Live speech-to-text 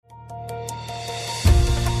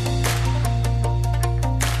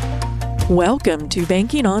Welcome to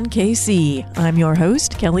Banking on KC. I'm your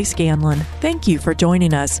host, Kelly Scanlon. Thank you for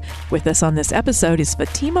joining us. With us on this episode is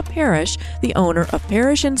Fahteema Parrish, the owner of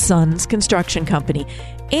Parrish Sons Construction Company,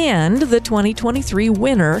 and the 2023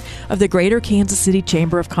 winner of the Greater Kansas City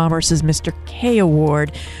Chamber of Commerce's Mr. K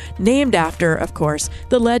Award, named after, of course,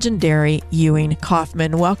 the legendary Ewing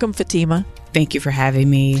Kauffman. Welcome, Fahteema. Thank you for having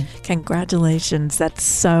me. Congratulations. That's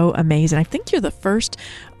so amazing. I think you're the first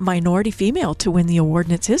minority female to win the award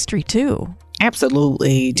in its history, too.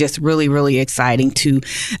 Absolutely. Just really, really exciting to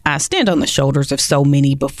stand on the shoulders of so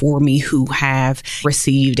many before me who have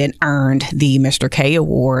received and earned the Mr. K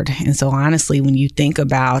Award. And so honestly, when you think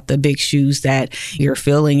about the big shoes that you're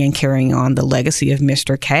filling and carrying on the legacy of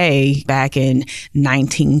Mr. K back in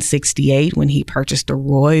 1968 when he purchased the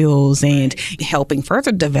Royals and helping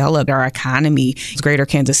further develop our economy, Greater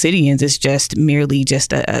Kansas Cityans is just merely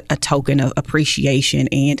just a token of appreciation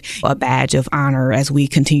and a badge of honor as we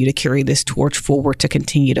continue to carry this torch forward to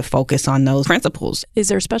continue to focus on those principles. Is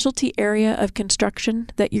there a specialty area of construction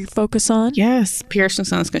that you focus on? Yes. Parrish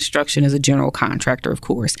Sons Construction is a general contractor, of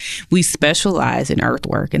course. We specialize in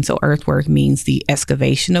earthwork. And so earthwork means the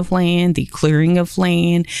excavation of land, the clearing of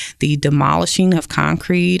land, the demolishing of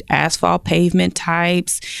concrete, asphalt pavement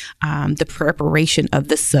types, the preparation of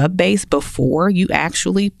the subbase before you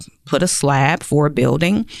actually put a slab for a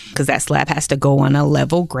building, because that slab has to go on a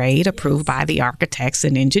level grade approved by the architects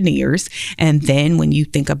and engineers. And then when you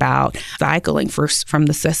think about cycling from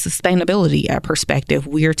the sustainability perspective,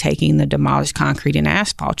 we're taking the demolished concrete and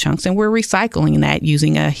asphalt chunks and we're recycling that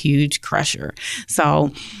using a huge crusher.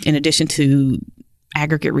 So in addition to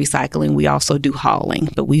aggregate recycling, we also do hauling,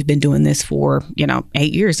 but we've been doing this for,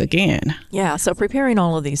 8 years again. Yeah. So preparing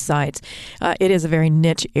all of these sites, it is a very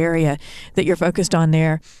niche area that you're focused on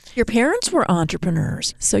there. Your parents were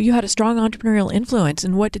entrepreneurs, so you had a strong entrepreneurial influence.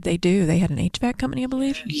 And what did they do? They had an HVAC company, I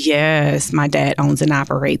believe? Yes. My dad owns and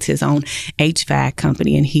operates his own HVAC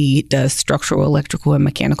company, and he does structural, electrical, and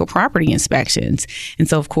mechanical property inspections. And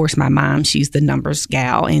so, of course, my mom, she's the numbers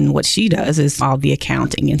gal, and what she does is all the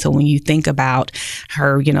accounting. And so when you think about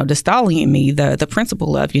her, installing me the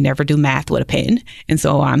principle of you never do math with a pen. And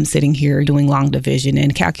so I'm sitting here doing long division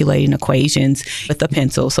and calculating equations with a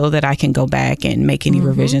pencil so that I can go back and make any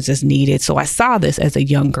revisions as needed. So I saw this as a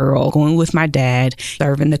young girl going with my dad,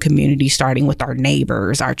 serving the community, starting with our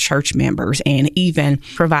neighbors, our church members, and even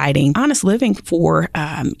providing honest living for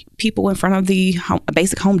people in front of the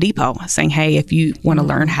basic Home Depot, saying, hey, if you want to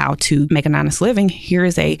learn how to make an honest living, here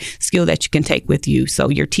is a skill that you can take with you. So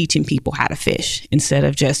you're teaching people how to fish instead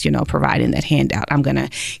of just, providing that handout. I'm going to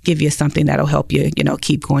give you something that'll help you,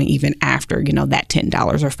 keep going even after, that $10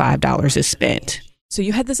 or $5 is spent. So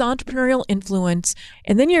you had this entrepreneurial influence,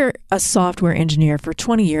 and then you're a software engineer for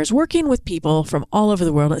 20 years, working with people from all over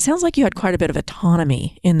the world. It sounds like you had quite a bit of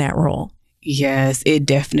autonomy in that role. Yes, it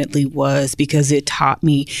definitely was, because it taught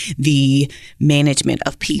me the management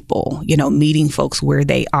of people, meeting folks where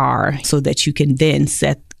they are so that you can then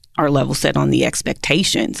set our level set on the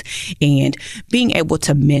expectations, and being able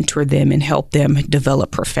to mentor them and help them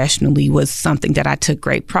develop professionally was something that I took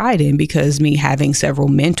great pride in, because me having several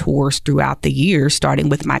mentors throughout the years, starting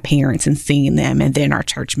with my parents and seeing them, and then our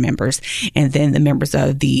church members, and then the members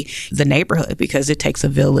of the neighborhood, because it takes a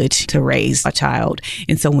village to raise a child.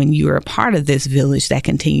 And so when you're a part of this village that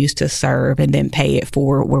continues to serve and then pay it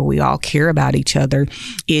forward, where we all care about each other,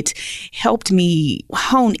 it helped me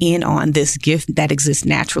hone in on this gift that exists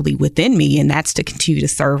naturally within me, and that's to continue to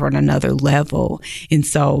serve on another level. And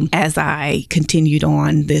so as I continued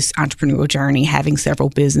on this entrepreneurial journey, having several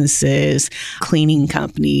businesses, cleaning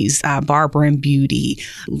companies, barber and beauty,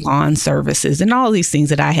 lawn services, and all of these things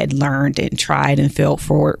that I had learned and tried and felt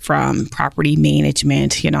for from property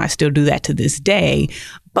management, I still do that to this day,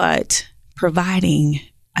 but providing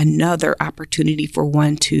another opportunity for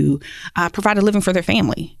one to provide a living for their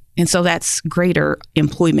family. And so that's greater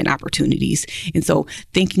employment opportunities. And so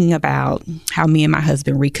thinking about how me and my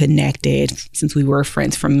husband reconnected, since we were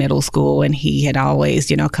friends from middle school, and he had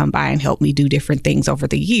always, come by and help me do different things over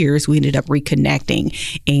the years, we ended up reconnecting.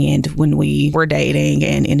 And when we were dating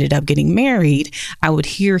and ended up getting married, I would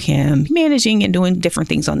hear him managing and doing different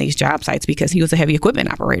things on these job sites, because he was a heavy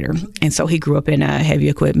equipment operator. And so he grew up in a heavy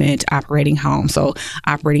equipment operating home, so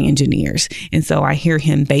operating engineers. And so I hear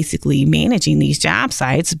him basically managing these job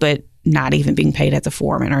sites, but not even being paid as a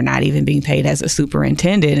foreman or not even being paid as a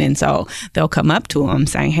superintendent. And so they'll come up to him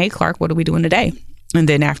saying, hey, Clark, what are we doing today? And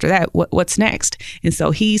then after that, what's next? And so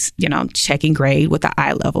he's, checking grade with the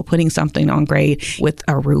eye level, putting something on grade with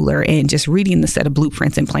a ruler, and just reading the set of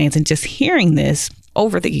blueprints and plans, and just hearing this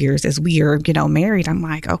over the years as we are, married. I'm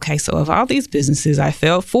like, okay, so of all these businesses I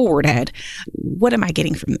fell forward at, what am I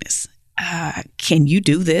getting from this? can you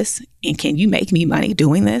do this? And can you make me money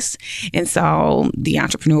doing this? And so the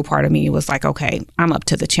entrepreneurial part of me was like, okay, I'm up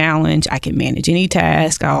to the challenge. I can manage any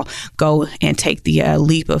task. I'll go and take the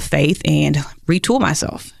leap of faith and retool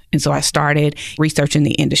myself. And so I started researching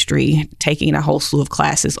the industry, taking a whole slew of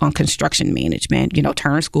classes on construction management.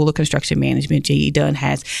 Turner School of Construction Management, J.E. Dunn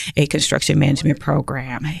has a construction management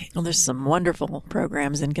program. Well, there's some wonderful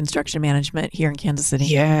programs in construction management here in Kansas City.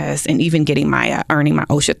 Yes, and even getting my earning my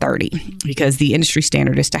OSHA 30, because the industry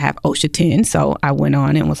standard is to have OSHA 10. So I went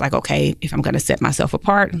on and was like, okay, if I'm going to set myself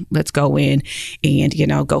apart, let's go in and,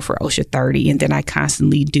 go for OSHA 30. And then I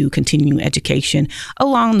constantly do continuing education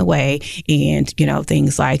along the way, and,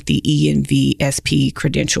 things like the ENVSP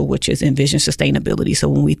credential, which is Envision Sustainability. So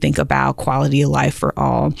when we think about quality of life for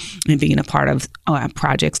all and being a part of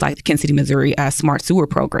projects like the Kansas City, Missouri Smart Sewer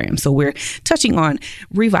Program. So we're touching on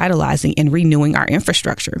revitalizing and renewing our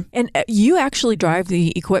infrastructure. And you actually drive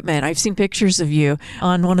the equipment. I've seen pictures of you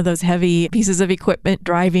on one of those heavy pieces of equipment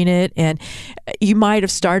driving it. And you might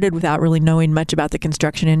have started without really knowing much about the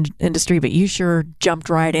construction industry, but you sure jumped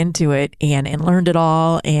right into it and learned it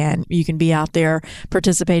all. And you can be out there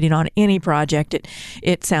participating on any project,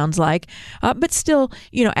 it sounds like. But still,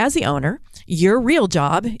 as the owner, your real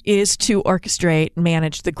job is to orchestrate and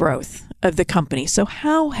manage the growth of the company. So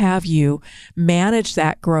how have you managed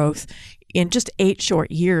that growth in just 8 short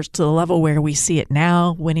years to the level where we see it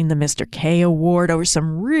now, winning the Mr. K Award over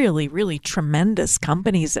some really, really tremendous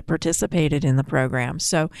companies that participated in the program?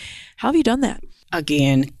 So how have you done that?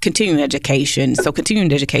 Again, continuing education. So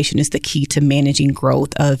continuing education is the key to managing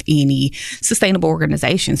growth of any sustainable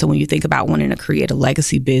organization. So when you think about wanting to create a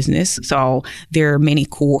legacy business, so there are many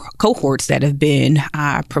cohorts that have been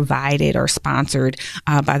provided or sponsored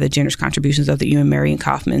by the generous contributions of the UN Marion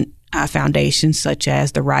Kaufman Foundation, such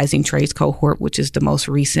as the Rising Trades cohort, which is the most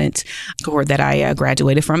recent cohort that I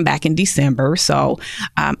graduated from back in December. So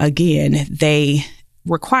again, they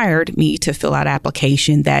required me to fill out an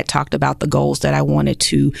application that talked about the goals that I wanted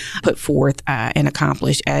to put forth and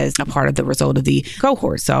accomplish as a part of the result of the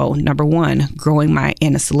cohort. So number one, growing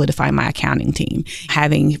and solidifying my accounting team,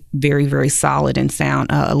 having very, very solid and sound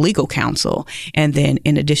legal counsel. And then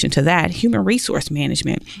in addition to that, human resource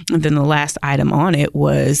management. And then the last item on it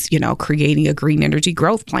was, creating a green energy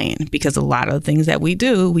growth plan, because a lot of the things that we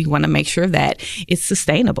do, we want to make sure that it's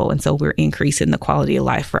sustainable. And so we're increasing the quality of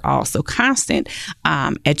life for all. So constant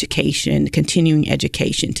education, continuing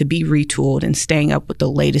education to be retooled and staying up with the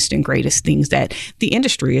latest and greatest things that the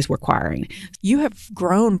industry is requiring. You have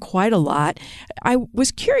grown quite a lot. I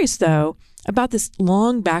was curious, though, about this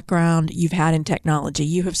long background you've had in technology.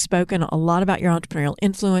 You have spoken a lot about your entrepreneurial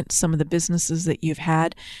influence, some of the businesses that you've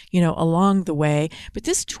had, along the way. But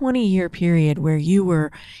this 20-year period where you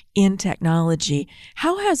were in technology,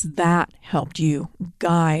 how has that helped you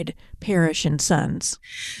guide Parrish and Sons?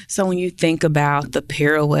 So when you think about the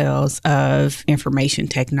parallels of information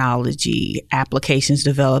technology, applications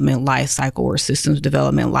development lifecycle, or systems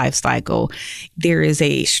development lifecycle, there is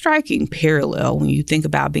a striking parallel when you think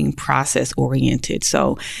about being process oriented.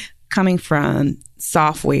 So coming from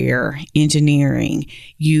software engineering,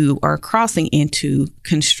 you are crossing into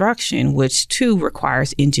construction, which too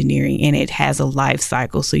requires engineering, and it has a life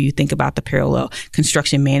cycle. So you think about the parallel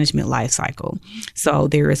construction management life cycle. So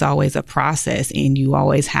there is always a process, and you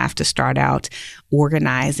always have to start out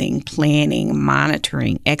organizing, planning,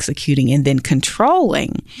 monitoring, executing, and then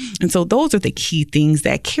controlling. And so those are the key things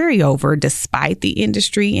that carry over despite the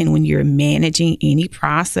industry. And when you're managing any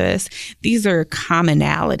process, these are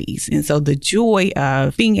commonalities. And so the joy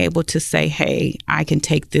of being able to say, hey, I can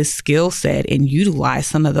take this skill set and utilize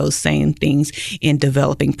some of those same things in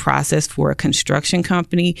developing process for a construction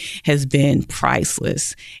company has been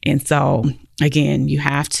priceless. And so again, you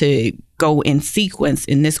have to go in sequence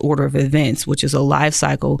in this order of events, which is a life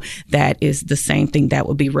cycle that is the same thing that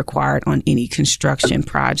would be required on any construction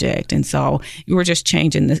project. And so you were just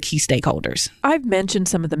changing the key stakeholders. I've mentioned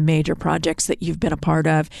some of the major projects that you've been a part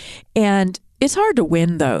of, and it's hard to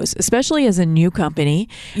win those, especially as a new company.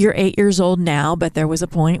 You're 8 years old now, but there was a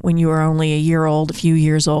point when you were only a few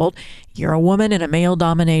years old. You're a woman in a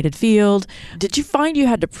male-dominated field. Did you find you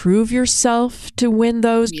had to prove yourself to win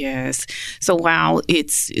those? Yes. So while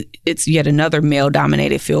it's yet another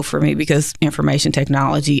male-dominated field for me, because information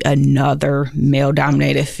technology, another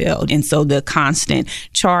male-dominated field. And so the constant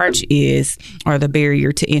charge is, or the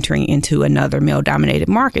barrier to entering into another male-dominated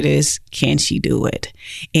market is, can she do it?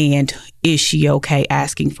 And is she okay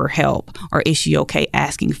asking for help? Or is she okay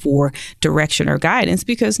asking for direction or guidance?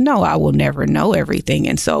 Because no, I will never know everything.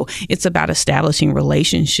 And so it's it's about establishing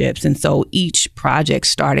relationships. And so each project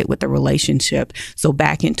started with a relationship. So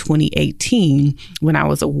back in 2018, when I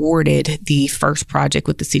was awarded the first project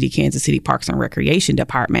with the City of Kansas City Parks and Recreation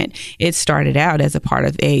Department, it started out as a part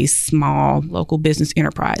of a small local business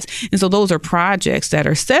enterprise. And so those are projects that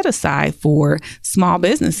are set aside for small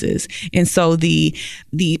businesses. And so the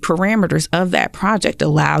parameters of that project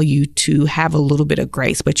allow you to have a little bit of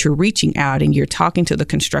grace, but you're reaching out and you're talking to the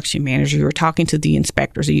construction manager, you're talking to the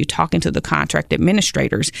inspectors, and you're talking to the contract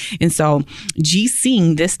administrators. And so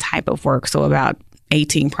GCing this type of work, so about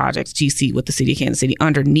 18 projects GC with the City of Kansas City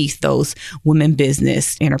underneath those women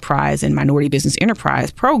business enterprise and minority business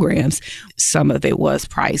enterprise programs. Some of it was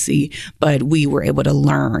pricey, but we were able to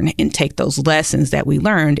learn and take those lessons that we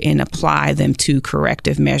learned and apply them to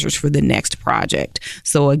corrective measures for the next project.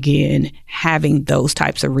 So again, having those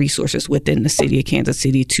types of resources within the City of Kansas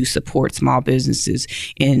City to support small businesses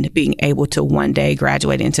and being able to one day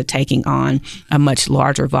graduate into taking on a much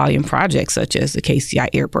larger volume project such as the KCI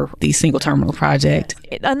Airport, the single terminal project.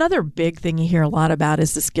 Another big thing you hear a lot about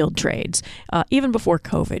is the skilled trades. Even before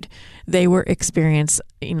COVID, they were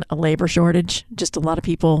experiencing a labor shortage. Just a lot of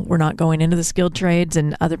people were not going into the skilled trades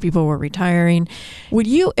and other people were retiring. Would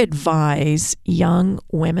you advise young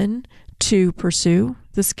women to pursue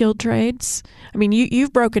the skilled trades? I mean,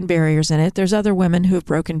 you've broken barriers in it. There's other women who have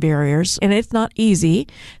broken barriers, and it's not easy.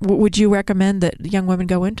 Would you recommend that young women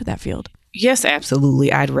go into that field? Yes,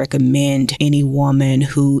 absolutely. I'd recommend any woman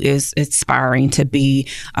who is aspiring to be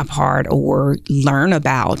a part or learn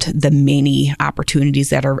about the many opportunities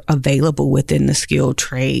that are available within the skilled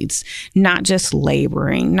trades, not just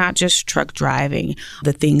laboring, not just truck driving,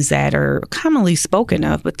 the things that are commonly spoken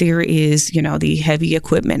of, but there is, the heavy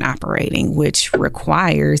equipment operating, which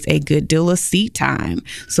requires a good deal of seat time.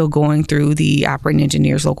 So going through the Operating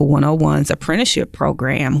Engineers Local 101's apprenticeship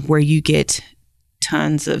program, where you get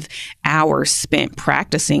tons of hours spent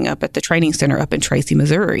practicing up at the training center up in Tracy,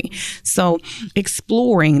 Missouri. So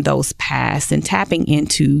exploring those paths and tapping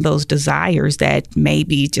into those desires that may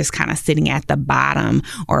be just kind of sitting at the bottom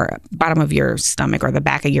of your stomach or the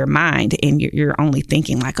back of your mind. And you're only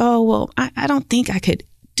thinking like, oh, well, I don't think I could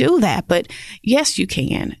do that. But yes, you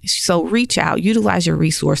can. So reach out, utilize your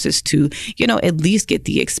resources to, at least get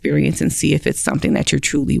the experience and see if it's something that you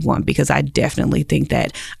truly want, because I definitely think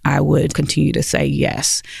that I would continue to say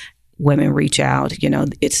yes. Women reach out.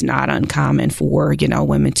 It's not uncommon for,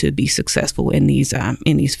 women to be successful in these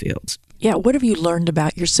fields. Yeah. What have you learned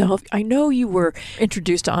about yourself? I know you were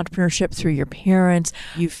introduced to entrepreneurship through your parents.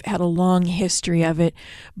 You've had a long history of it,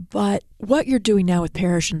 but what you're doing now with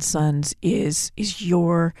Parrish Sons is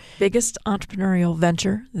your biggest entrepreneurial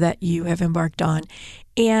venture that you have embarked on,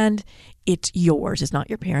 and it's yours. It's not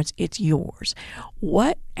your parents. It's yours.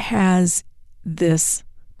 What has this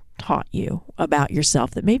taught you about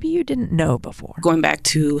yourself that maybe you didn't know before? Going back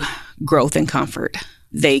to growth and comfort.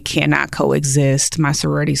 They cannot coexist. My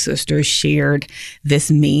sorority sisters shared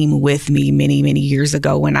this meme with me many, many years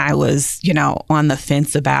ago when I was, on the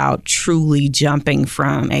fence about truly jumping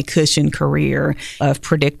from a cushioned career of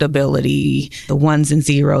predictability, the ones and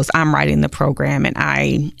zeros. I'm writing the program and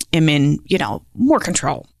I am in, more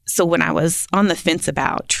control. So when I was on the fence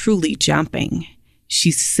about truly jumping, she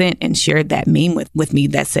sent and shared that meme with me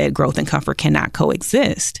that said growth and comfort cannot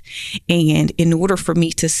coexist. And in order for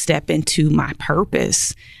me to step into my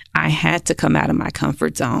purpose, I had to come out of my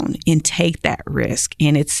comfort zone and take that risk.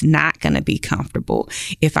 And it's not going to be comfortable.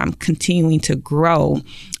 If I'm continuing to grow,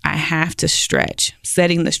 I have to stretch,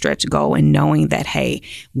 setting the stretch goal and knowing that, hey,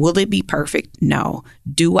 will it be perfect? No.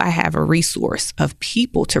 Do I have a resource of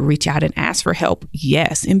people to reach out and ask for help?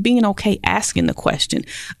 Yes. And being okay asking the question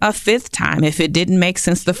a fifth time if it didn't make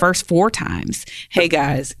sense the first 4 times. Hey,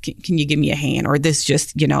 guys, can you give me a hand? Or this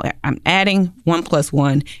just, I'm adding 1 +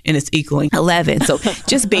 1 and it's equaling 11. So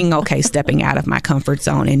just being okay stepping out of my comfort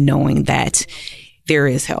zone and knowing that there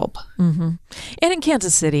is help. Mm-hmm. And in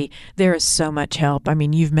Kansas City, there is so much help. I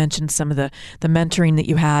mean, you've mentioned some of the mentoring that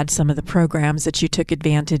you had, some of the programs that you took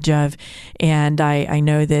advantage of. And I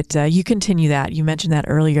know that you continue that. You mentioned that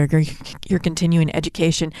earlier, your continuing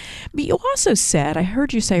education. But you also said, I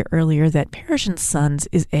heard you say earlier, that Parrish Sons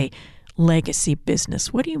is a legacy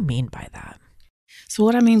business. What do you mean by that? So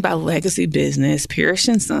what I mean by legacy business, Parrish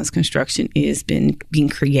Sons Construction is being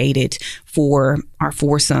created for our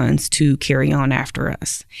 4 sons to carry on after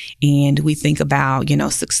us. And we think about,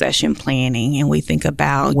 succession planning, and we think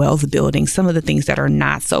about wealth building, some of the things that are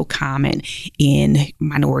not so common in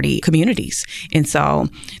minority communities. And so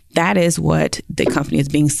that is what the company is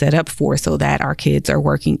being set up for, so that our kids are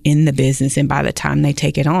working in the business. And by the time they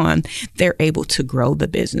take it on, they're able to grow the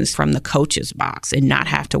business from the coach's box and not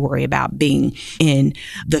have to worry about being in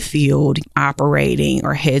the field operating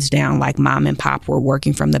or heads down like mom and pop were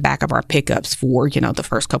working from the back of our pickups for, the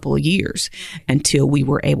first couple of years, until we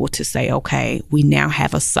were able to say, okay, we now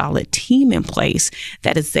have a solid team in place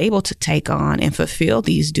that is able to take on and fulfill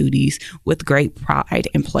these duties with great pride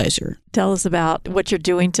and pleasure. Tell us about what you're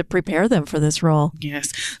doing to prepare them for this role.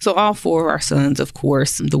 Yes. So all 4 of our sons, of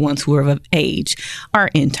course, the ones who are of age, are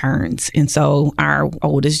interns. And so our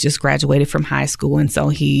oldest just graduated from high school. And so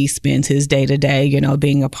he spends his day-to-day,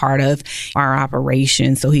 being a part of our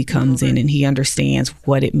operation. So he comes in and he understands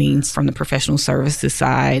what it means from the professional services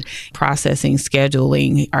side, processing,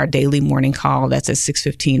 scheduling, our daily morning call. That's at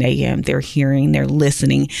 6:15 a.m. They're hearing, they're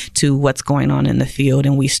listening to what's going on in the field.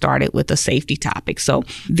 And we started with a safety topic. So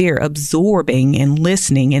they're absorbing and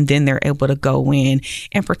listening, and then they're able to go in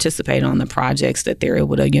and participate on the projects that they're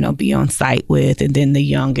able to, be on site with. And then the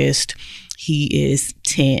youngest, he is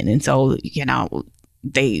 10. And so,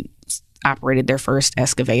 they operated their first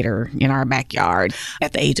excavator in our backyard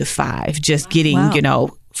at the age of 5, just getting,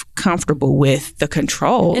 comfortable with the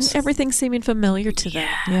controls. And everything seeming familiar to them.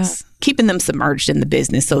 Yes. Keeping them submerged in the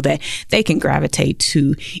business so that they can gravitate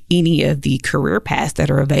to any of the career paths that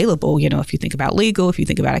are available. If you think about legal, if you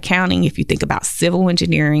think about accounting, if you think about civil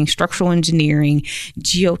engineering, structural engineering,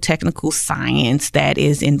 geotechnical science that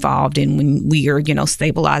is involved in when we are,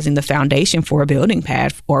 stabilizing the foundation for a building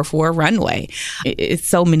pad or for a runway. It's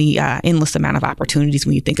so many endless amount of opportunities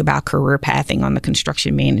when you think about career pathing on the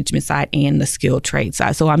construction management side and the skilled trade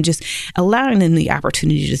side. So I'm just allowing them the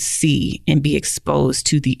opportunity to see and be exposed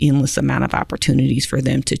to the endless amount of opportunities for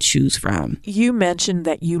them to choose from. You mentioned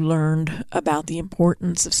that you learned about the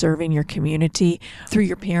importance of serving your community through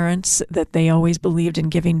your parents, that they always believed in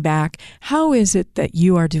giving back. How is it that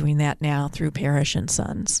you are doing that now through Parrish and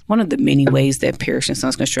Sons? One of the many ways that Parrish and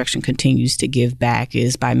Sons Construction continues to give back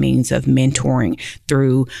is by means of mentoring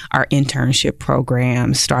through our internship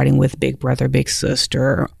programs, starting with Big Brother, Big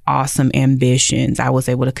Sister, Awesome Ambitions. I was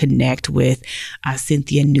able to connect with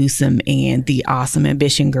Cynthia Newsom and the Awesome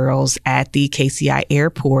Ambition girls at the KCI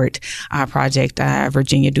Airport project,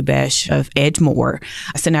 Virginia Dubesh of Edgemore.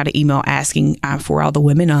 I sent out an email asking for all the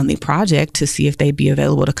women on the project to see if they'd be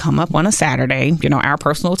available to come up on a Saturday, our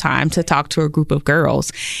personal time, to talk to a group of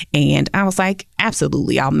girls. And I was like,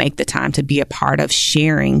 absolutely, I'll make the time to be a part of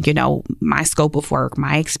sharing, my scope of work,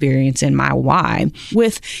 my experience, and my why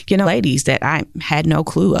with, ladies that I had no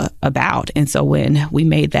clue about. And so when we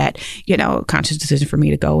made that, conscious decision for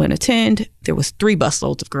me to go and attend, there was 3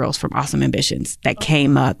 busloads of girls from Awesome Ambitions that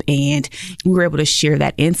came up, and we were able to share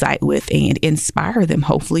that insight with and inspire them,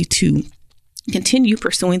 hopefully, to continue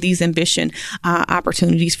pursuing these ambition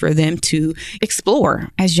opportunities for them to explore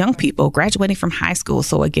as young people graduating from high school.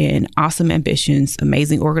 So again, Awesome Ambitions,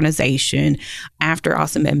 amazing organization. After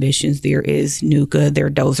Awesome Ambitions, there is NUCA,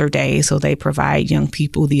 their dozer day. So they provide young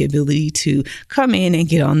people the ability to come in and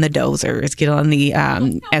get on the dozers, get on the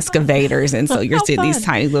excavators. And so you're seeing these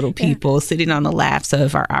tiny little people sitting on the laps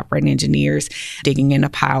of our operating engineers, digging in a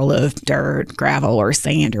pile of dirt, gravel, or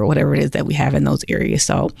sand, or whatever it is that we have in those areas.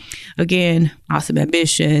 So again, Awesome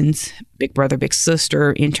Ambitions, Big Brother, Big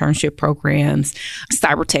Sister, internship programs,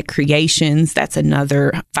 Cybertech Creations. That's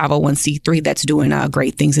another 501c3 that's doing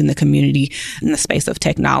great things in the community in the space of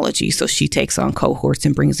technology. So she takes on cohorts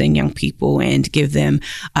and brings in young people and give them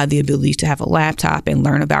the ability to have a laptop and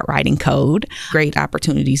learn about writing code. Great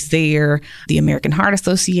opportunities there. The American Heart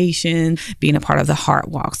Association, being a part of the Heart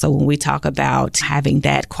Walk. So when we talk about having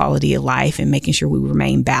that quality of life and making sure we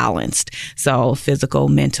remain balanced, so physical,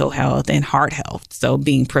 mental health, and heart health. So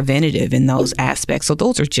being preventative in those aspects. So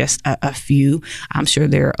those are just a few. I'm sure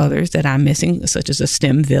there are others that I'm missing, such as a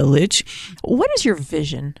STEM village. What is your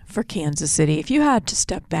vision for Kansas City? If you had to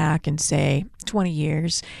step back and say 20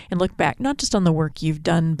 years and look back, not just on the work you've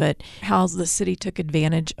done, but how the city took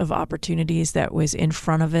advantage of opportunities that was in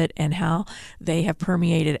front of it and how they have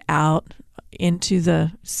permeated out into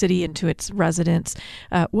the city, into its residents,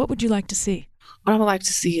 what would you like to see? What I would like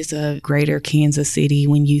to see is a greater Kansas City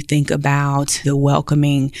when you think about the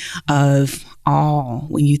welcoming of all,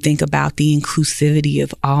 when you think about the inclusivity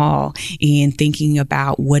of all, and thinking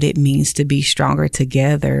about what it means to be stronger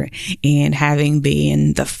together, and having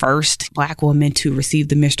been the first Black woman to receive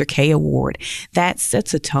the Mr. K Award, that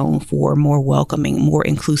sets a tone for more welcoming, more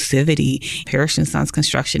inclusivity. Parrish and Sons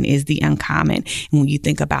Construction is the uncommon. And when you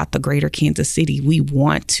think about the greater Kansas City, we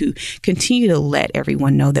want to continue to let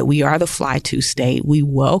everyone know that we are the fly-to state. We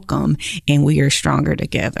welcome and we are stronger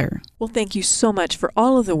together. Well, thank you so much for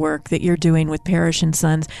all of the work that you're doing with Parrish &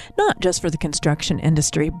 Sons, not just for the construction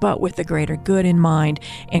industry, but with the greater good in mind.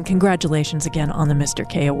 And congratulations again on the Mr.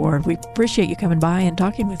 K Award. We appreciate you coming by and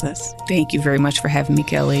talking with us. Thank you very much for having me,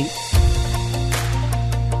 Kelly.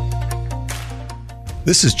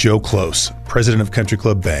 This is Joe Close, president of Country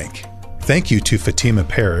Club Bank. Thank you to Fahteema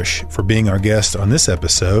Parrish for being our guest on this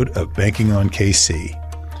episode of Banking on KC.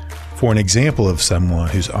 For an example of someone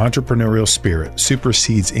whose entrepreneurial spirit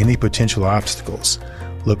supersedes any potential obstacles,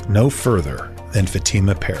 look no further than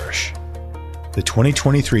Fahteema Parrish. The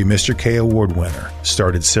 2023 Mr. K Award winner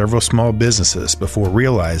started several small businesses before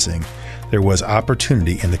realizing there was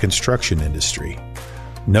opportunity in the construction industry.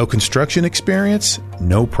 No construction experience?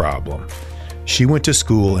 No problem. She went to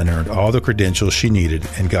school and earned all the credentials she needed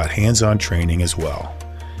and got hands-on training as well.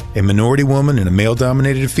 A minority woman in a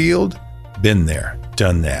male-dominated field? Been there,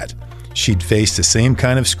 done that. She'd faced the same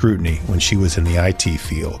kind of scrutiny when she was in the IT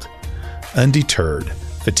field. Undeterred,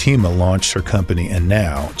 Fahteema launched her company, and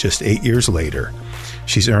now, just 8 years later,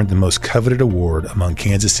 she's earned the most coveted award among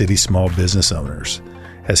Kansas City small business owners.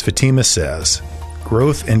 As Fahteema says,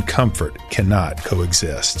 growth and comfort cannot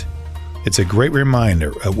coexist. It's a great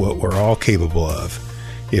reminder of what we're all capable of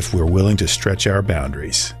if we're willing to stretch our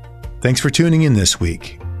boundaries. Thanks for tuning in this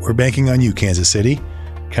week. We're banking on you, Kansas City.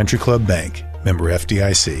 Country Club Bank, member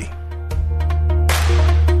FDIC.